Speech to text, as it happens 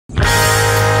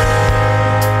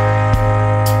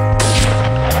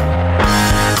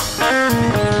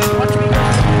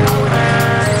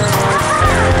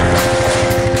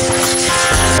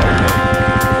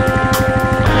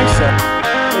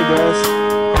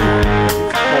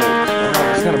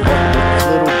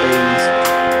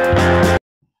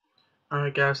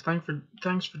Alright guys,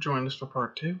 thanks for joining us for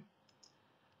part 2.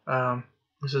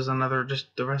 This is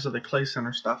just the rest of the Clay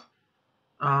Center stuff.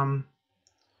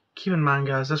 Keep in mind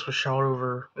guys, this was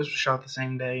shot the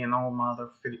same day and all my other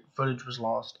footage was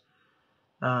lost.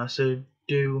 So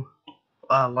do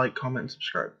like, comment, and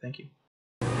subscribe. Thank you.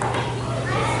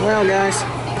 Well guys,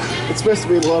 it's supposed to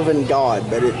be loving God,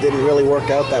 but it didn't really work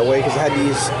out that way because I had to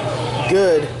use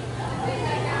good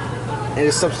and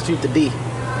just substitute the D.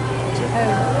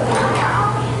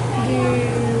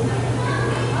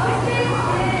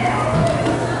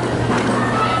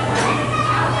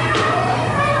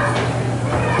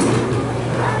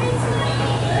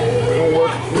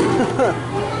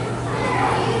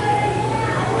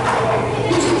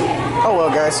 Oh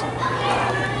well guys,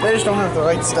 they just don't have the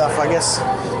right stuff. I guess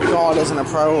God isn't a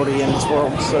priority in this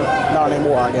world, so not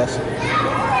anymore I guess.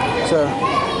 So,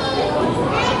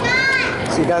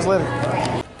 see you guys later.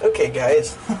 Okay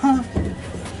guys,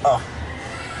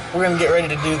 we're gonna get ready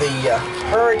to do the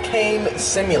hurricane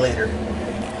simulator.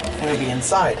 We're gonna be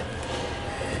inside,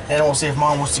 and we'll see if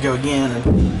Mom wants to go again, and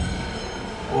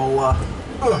we'll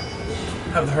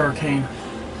have the hurricane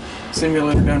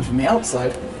simulator done from the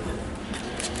outside.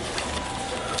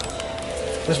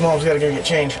 This Mom's got to go get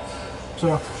changed.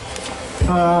 So,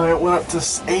 it went up to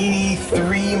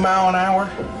 83 mile an hour,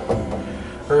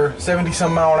 or 70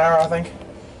 some mile an hour, I think.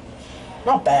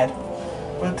 Not bad,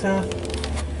 but the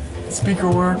speaker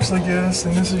works, I guess.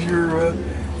 And this is your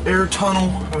air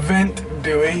tunnel vent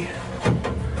buoy.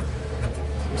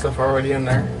 Some stuff already in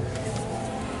there.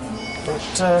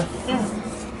 But yeah.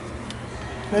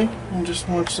 Okay, we'll just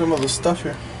watch some of the stuff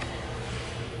here.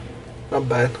 Not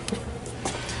bad.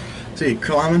 See,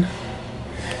 climbing.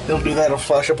 They'll do that, it'll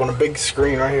flash up on a big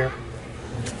screen right here.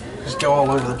 Just go all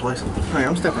over the place. Hey,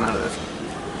 I'm stepping out of this.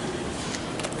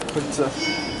 But it's a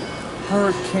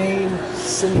hurricane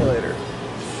simulator.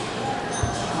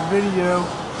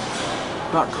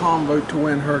 Video.com, vote to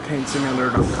win,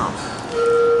 hurricanesimulator.com.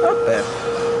 Not bad.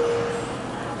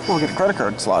 We'll get a credit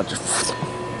card slot. Just.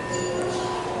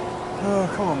 Oh,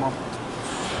 come on, Mom.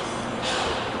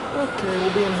 Okay,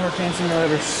 we'll be in Hurricane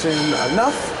Simulator soon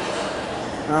enough.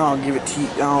 I'll give it to you.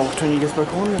 I'll turn you guys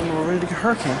back on and we're ready to get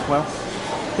hurricane. Well,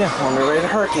 yeah, we're ready to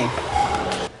hurricane.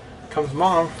 Comes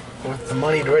Mom with the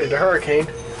money ready to hurricane.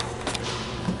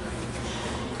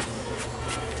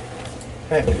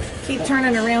 Hey. Keep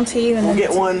turning around to you and we'll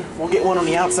get one on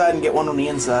the outside and get one on the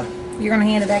inside. You're gonna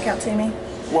hand it back out to me?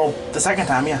 Well, the second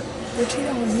time, yeah. They're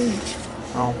 $2 each.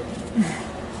 Oh.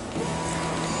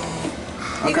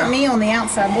 You got me on the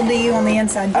outside. We'll do you on the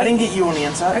inside. I didn't get you on the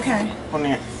inside. Okay.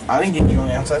 I didn't get you on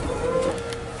the outside.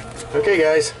 Okay,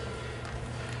 guys.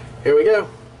 Here we go.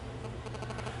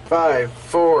 5,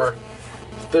 4,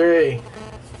 3,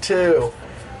 2,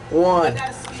 1. I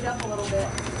gotta speed up a little bit.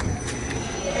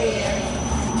 There you go.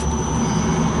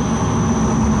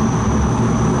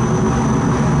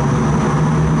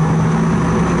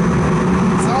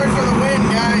 Sorry for the wind,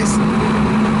 guys.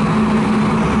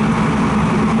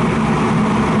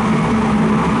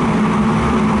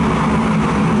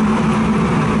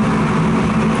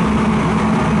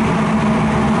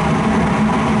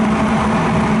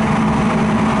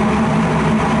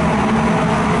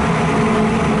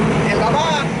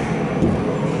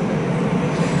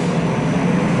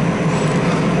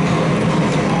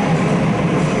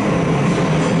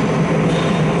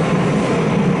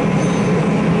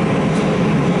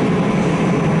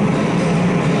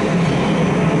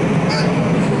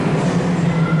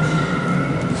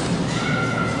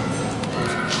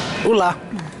 Hola.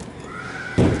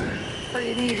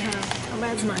 Pretty neat, huh? How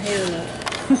bad's my hair look?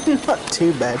 Not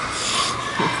too bad.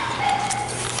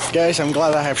 Guys, I'm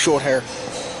glad I have short hair.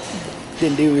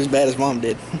 Didn't do as bad as Mom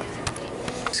did.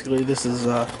 Basically, this is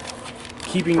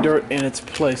keeping dirt in its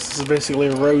place. This is basically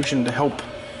erosion to help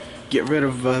get rid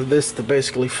of this that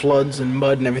basically floods and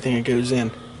mud and everything that goes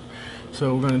in.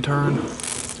 So we're going to turn.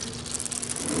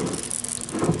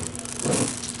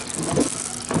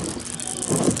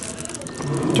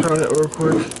 Turn it real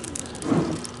quick.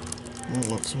 I'll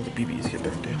let some of the BBs get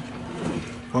back down.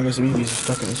 Well, I guess the BBs are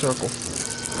stuck in a circle.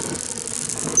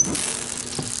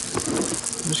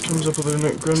 This comes up with a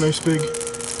real nice big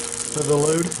the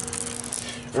load.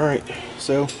 Alright,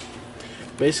 so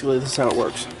basically this is how it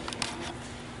works.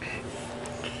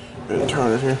 I'm gonna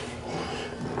turn it here.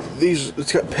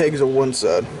 It's got pegs on one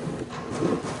side.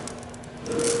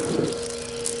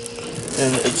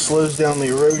 And it slows down the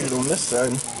erosion on this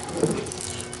side.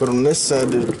 But on this side,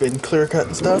 there's been clear cut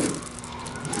and stuff.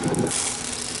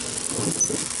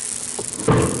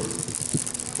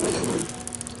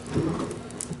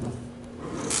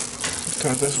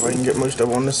 Turn it this way and get most of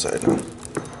it on this side now.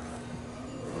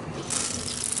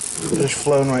 just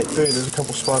flowing right through. There's a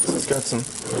couple spots that's got some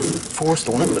forest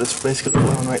on it, but it's basically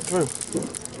flowing right through.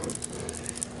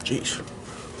 Jeez.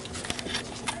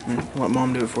 Let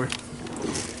Mom do it for you.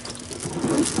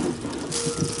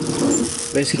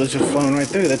 Basically, it's just flowing right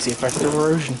through. That's the effect of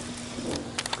erosion.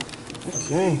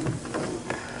 Okay.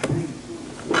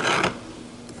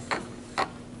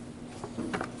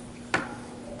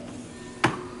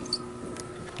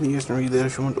 You guys can read that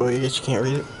if you want. Oh, I guess you can't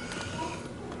read it.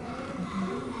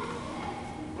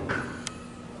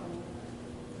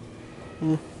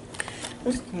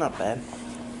 It's not bad.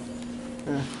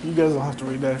 You guys will have to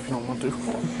read that if you don't want to.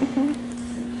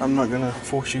 I'm not gonna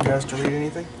force you guys to read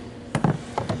anything.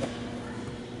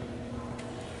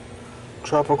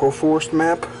 Tropical forest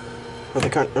map of the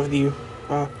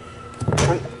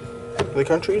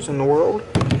countries in the world.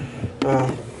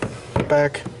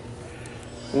 Back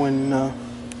when oh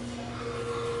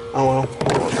well,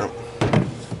 hold on.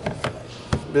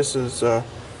 This is yeah,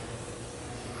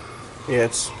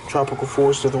 it's tropical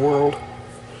forest of the world.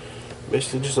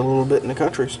 Basically just a little bit in the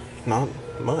countries. Not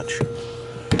much.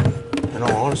 In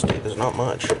all honesty, there's not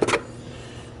much.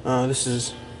 This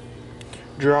is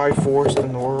dry forest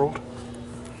in the world.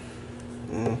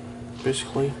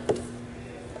 Basically,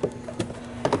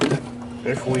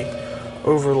 if we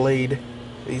overlaid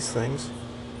these things,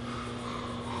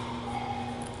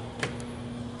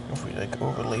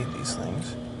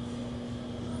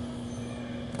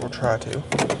 we'll try to.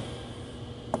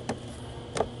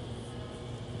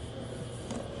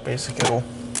 Basically,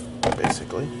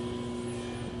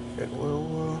 it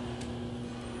will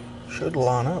should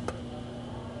line up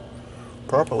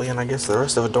properly, and I guess the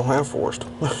rest of it don't have forest.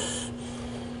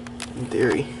 In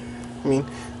theory. I mean,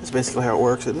 that's basically how it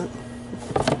works, isn't it?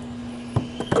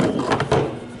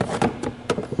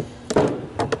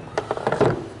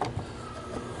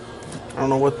 I don't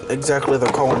know what exactly they're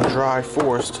calling dry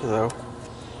forest, though.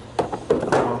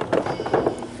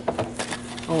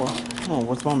 Oh,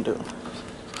 what's Mom doing?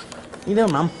 What you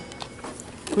doing, Mom?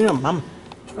 What you doing, Mom?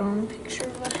 Drawing a picture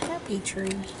of a happy tree.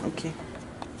 Okay.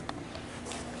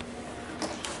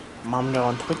 Mom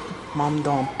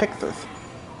doing pictures.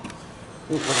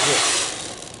 Ooh, what is this?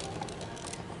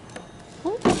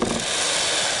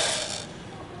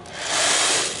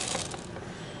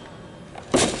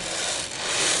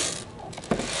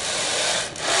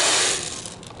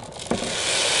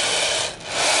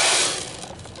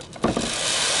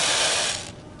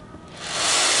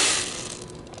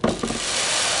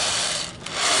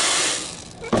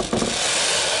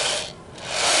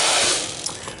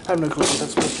 I have no clue what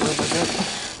that's supposed to represent.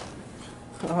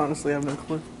 I honestly have no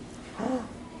clue.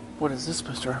 What is this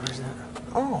supposed to represent?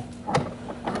 Oh.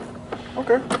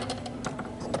 Okay.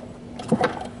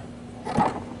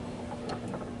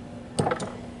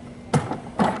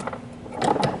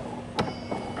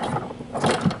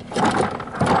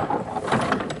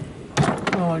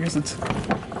 Oh, I guess it's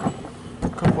a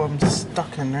couple of them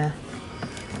stuck in there.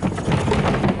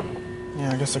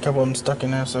 Yeah, I guess a couple of them stuck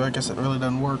in there, so I guess it really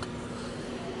doesn't work.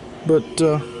 But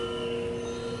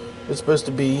it's supposed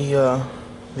to be the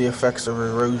effects of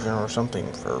erosion or something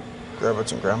for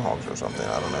rabbits and groundhogs or something,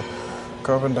 I don't know.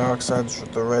 Carbon dioxide's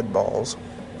with the red balls.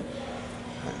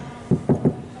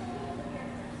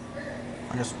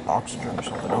 I guess oxygen or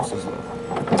something else is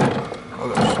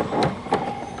others.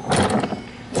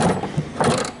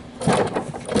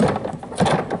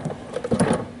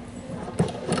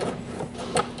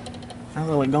 How's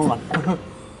it like going?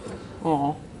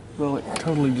 Oh. Well, it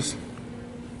totally just...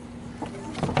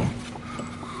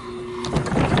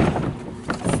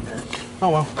 Oh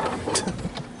well.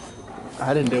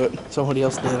 I didn't do it. Somebody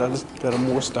else did. I just got them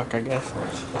more stuck, I guess.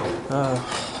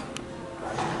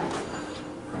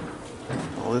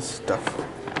 All this stuff.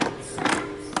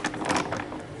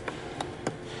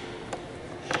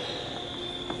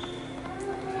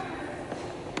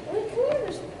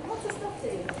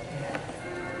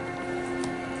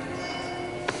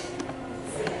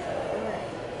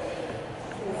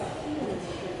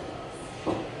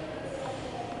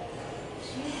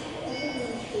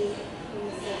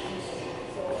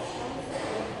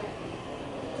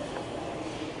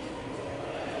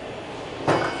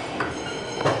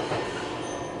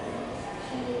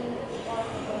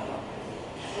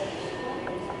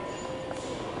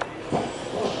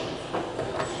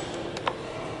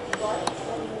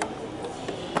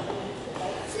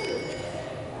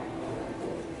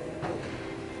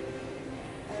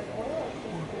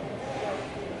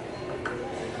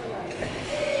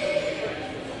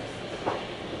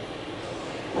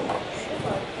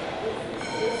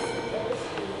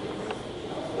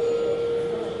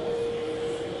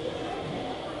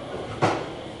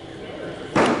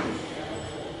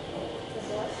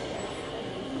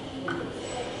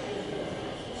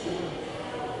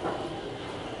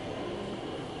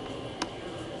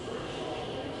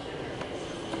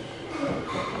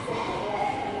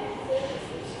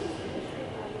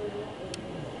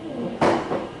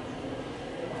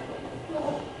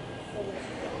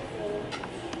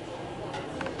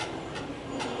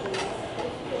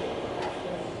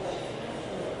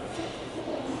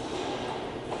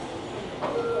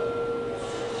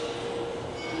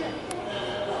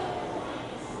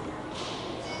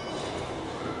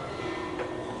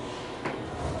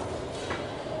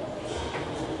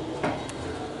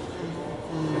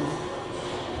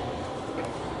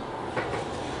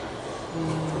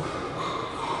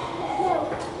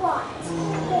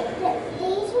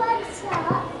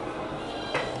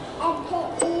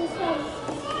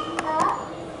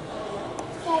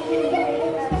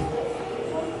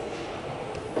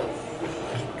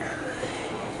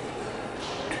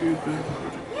 Too big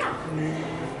from you.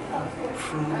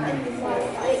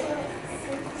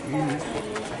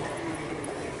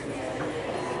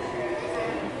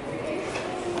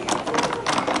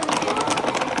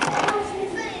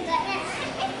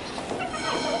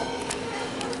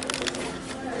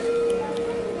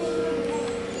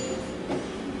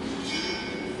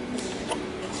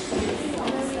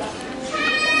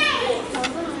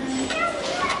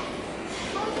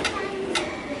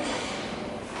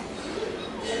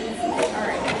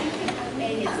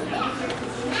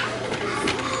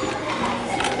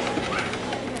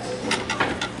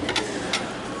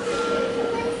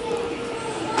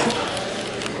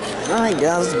 Alright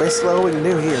guys, that's basically all we can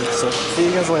do here, so see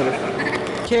you guys later.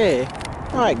 Okay,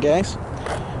 alright guys.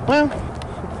 Well,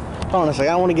 hold on a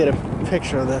second, I want to get a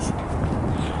picture of this.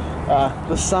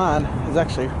 The sign is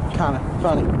actually kind of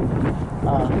funny.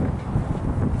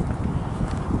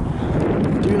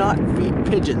 Do not feed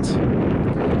pigeons.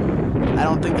 I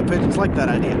don't think the pigeons like that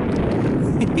idea.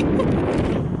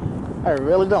 I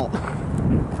really don't.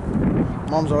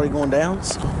 Mom's already going down,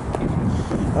 so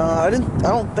I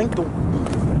don't think the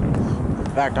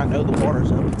in fact, I know the water's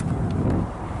up.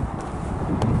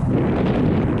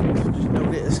 Just know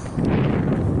it is.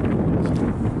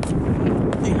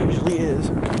 It usually is.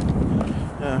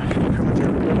 Pretty much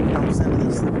everybody comes into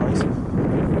this place.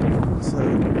 So,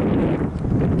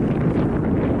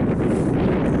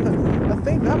 I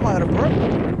think that might have broke.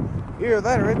 Either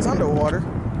that or it's underwater.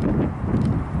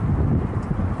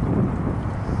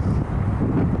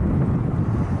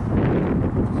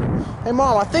 Hey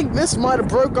Mom, I think this might have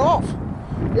broke off.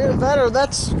 Either that or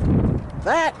that's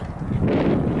that.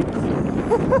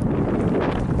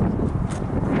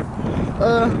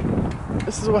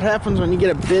 This is what happens when you get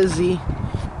a busy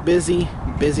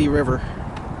river.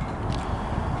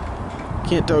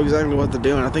 Can't tell exactly what they're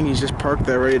doing. I think he's just parked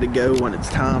there ready to go when it's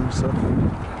time, so.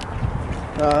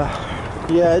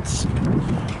 Yeah, it's,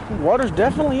 water's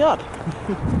definitely up.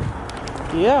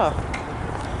 Yeah,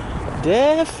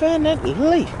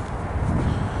 definitely.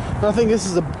 I think this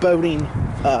is a boating,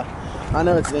 I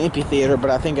know it's an amphitheater,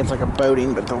 but I think it's like a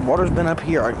boating, but the water's been up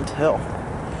here, I can tell.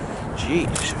 Jeez,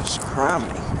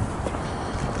 criminy.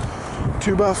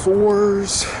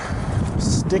 2x4s,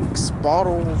 sticks,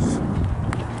 bottles,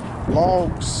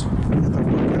 logs.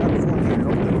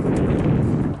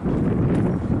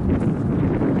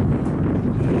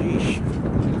 Jeez.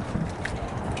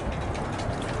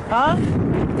 Huh?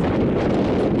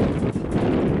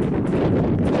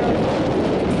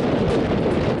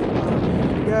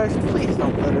 Guys, please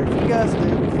don't litter. You guys do,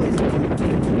 please don't.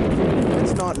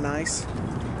 It's not nice.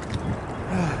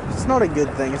 It's not a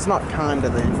good thing. It's not kind to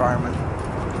the environment.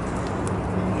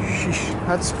 Sheesh,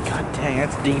 that's, god dang,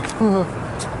 that's deep.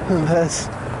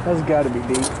 that's gotta be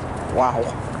deep. Wow.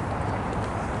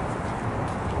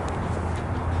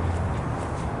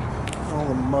 All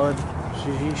the mud.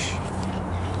 Sheesh.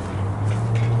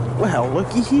 Well,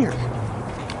 looky here.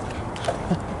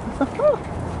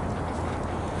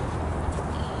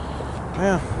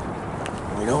 Well,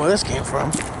 we know where this came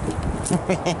from.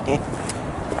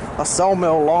 A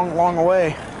sawmill long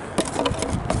away.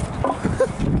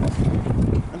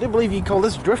 I do believe you call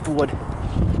this driftwood.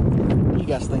 What do you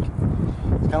guys think?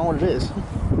 It's kind of what it is.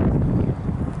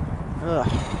 Ugh.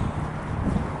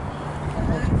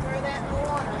 Throw that in the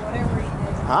water, whatever he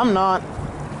did. I'm not.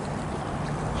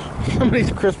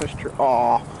 Somebody's Christmas tree.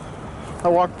 Aw. I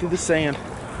walked through the sand.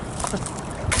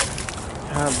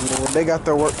 God, Lord, they got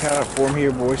their work cut out for them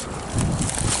here, boys.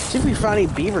 See if we find any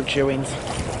beaver chewings.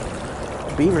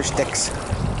 Beaver sticks.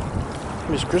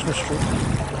 This Christmas tree.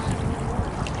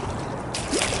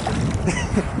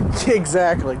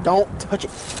 Exactly. Don't touch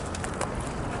it.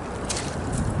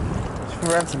 Let's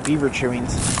grab some beaver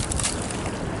chewings.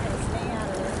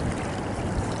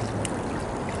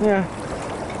 Yeah.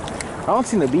 I don't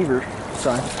see the beaver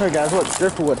sign. Hey guys, look, it's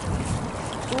driftwood. Ooh,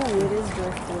 it is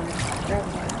driftwood. Grab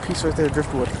that. Piece right there,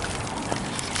 driftwood.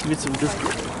 Get some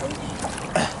driftwood.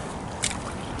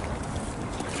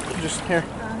 Just here.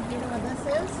 You know what this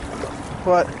is?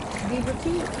 What? Beaver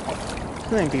teeth.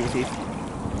 It ain't beaver teeth.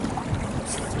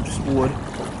 Just wood.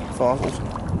 Fossils.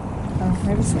 Oh,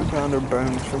 maybe Some kind of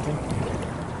bone or something.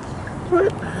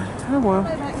 But, oh well.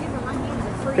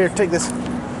 Here, take this.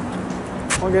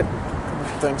 I'll get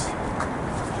things.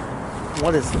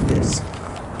 What is this?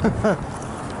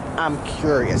 I'm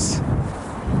curious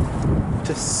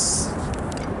to see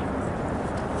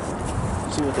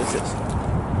what this is.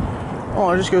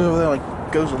 Oh, it just goes over there,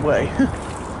 like, goes away.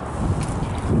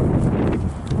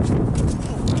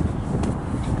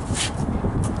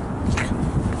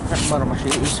 mud on my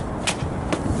shoes.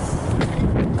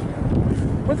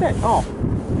 What's that? Oh,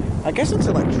 I guess it's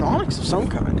electronics of some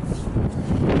kind.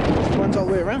 It runs all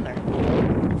the way around there.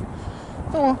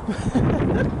 Oh well.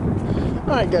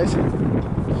 Alright guys.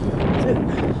 That's it.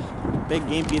 Big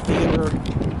Gampy Theater.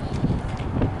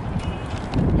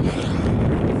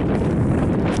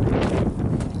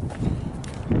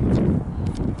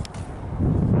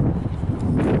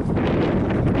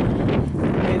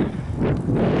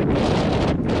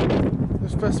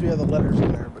 There's supposed to be other letters in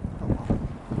there, but oh well.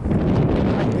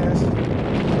 Alright guys.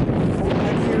 Hold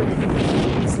back here.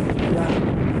 It's the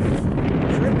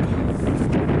trip.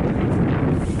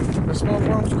 The Small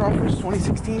Farms Conference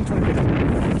 2016,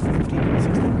 2015.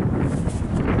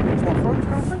 2016. Small Farms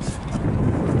Conference.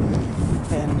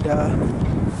 And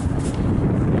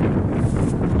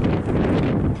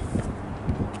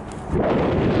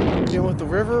dealing with the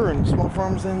river and small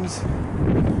farms ends.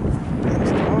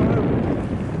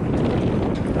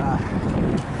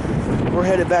 We're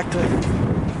headed back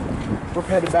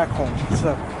home.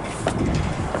 So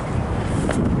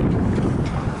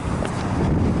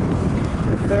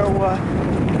there'll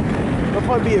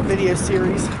probably be a video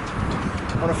series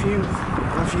on a few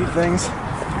things.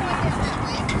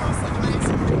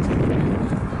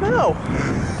 No.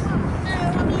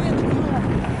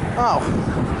 Oh.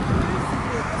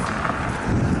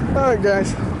 Alright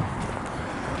guys.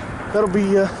 That'll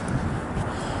be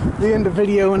the end of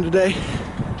videoing today.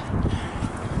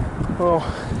 We'll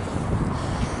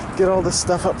get all this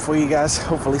stuff up for you guys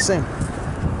hopefully soon.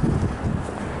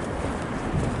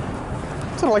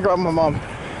 That's what I like about my mom.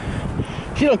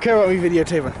 She don't care about me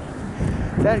videotaping.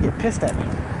 Dad'd get pissed at me.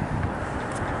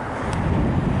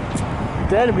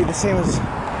 Dad'd be the same as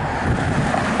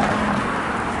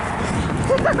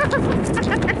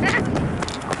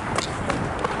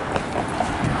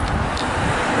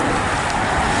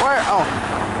where? Oh.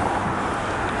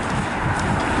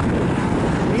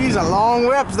 These are long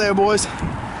reps there, boys.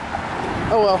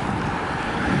 Oh well.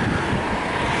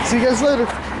 See you guys later.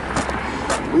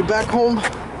 We'll be back home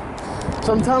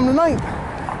sometime tonight.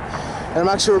 And I'm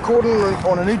actually recording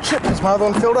on a new chip because my other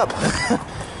one filled up.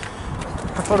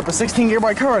 I put up a 16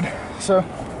 gigabyte card. So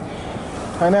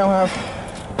I now have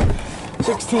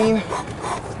 16.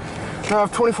 Now I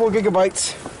have 24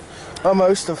 gigabytes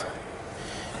almost of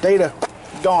data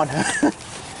gone.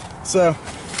 So,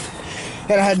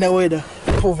 and I had no way to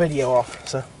pull video off.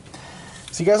 So,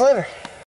 see you guys later.